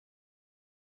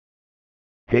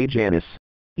Hey Janice,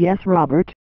 Yes, Robert.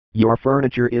 your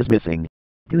furniture is missing.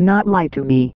 Do not lie to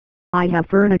me. I have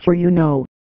furniture, you know.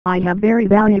 I have very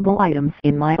valuable items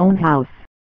in my own house.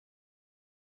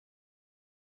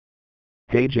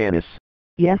 Hey Janice,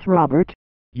 Yes, Robert.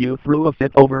 you threw a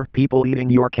fit over people eating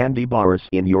your candy bars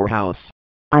in your house.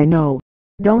 I know.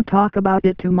 Don't talk about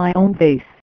it to my own face.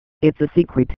 It's a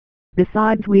secret.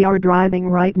 Besides, we are driving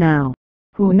right now.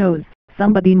 Who knows,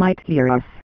 somebody might hear us.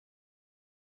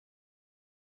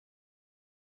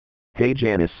 Hey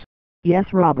Janice, Yes,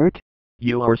 Robert.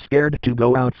 you are scared to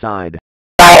go outside.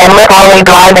 I am literally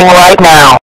driving right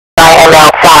now. I am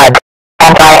outside.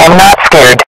 And I am not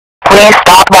scared. Please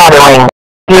stop bothering.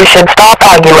 You should stop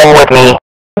arguing with me.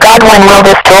 God, when will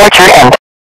this torture end?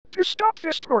 To stop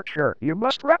this torture, you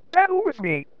must rap battle with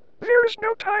me. There is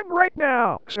no time right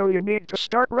now, so you need to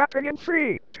start rapping in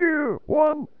 3, 2,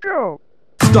 1, go.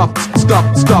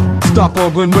 Stop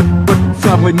arguing with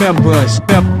family members.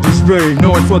 Is very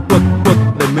annoying for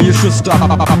let me you should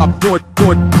stop. Do it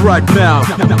right now.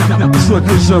 It's like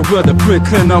you should wear the prick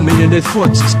and on me in his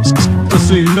foot. To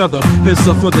see another, it's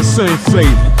up for the same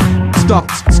fate.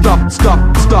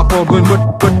 Stop arguing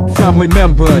with family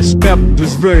members.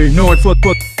 Is very annoying for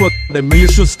let me you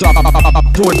should stop.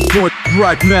 Do it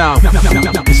right now.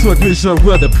 It's like you should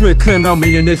wear the prick and on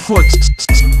me in his foot.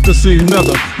 To see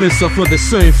another, it's up for the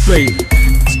same fate.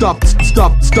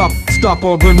 Stop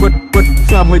arguing with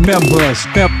family members.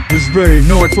 Is very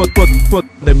annoying for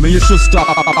let me you should stop.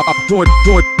 Do it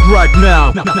right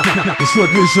now. It's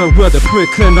like you should wear the prick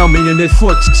and on me in his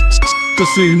foot. To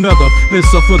see another,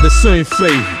 it's up for the same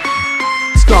fate.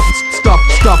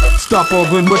 Stop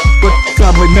arguing with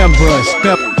family members.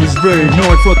 Is very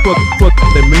annoying for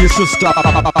let me you should stop.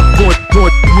 Do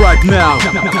it right now.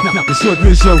 It's like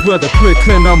you should wear the prick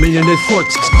and on me in his foot.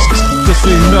 To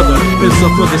see another, it's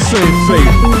up for the same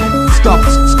fate. Stop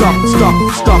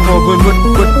arguing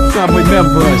with family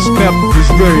members. Is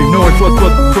very annoying for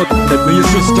let me you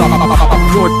should stop.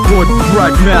 Do it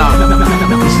right now.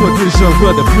 It's like you should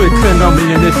wear the prick and on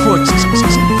me in his foot.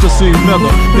 To see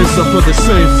another, it's up for the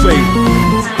same fate.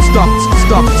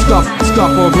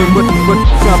 Stop arguing with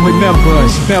family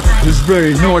members. Is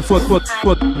very annoying for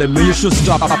let me you should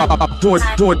stop. Do it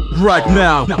right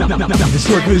now. It's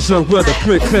like you should wear the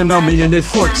prick and on me in his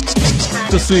foot.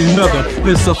 To see another,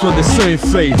 it's up for the same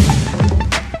fate.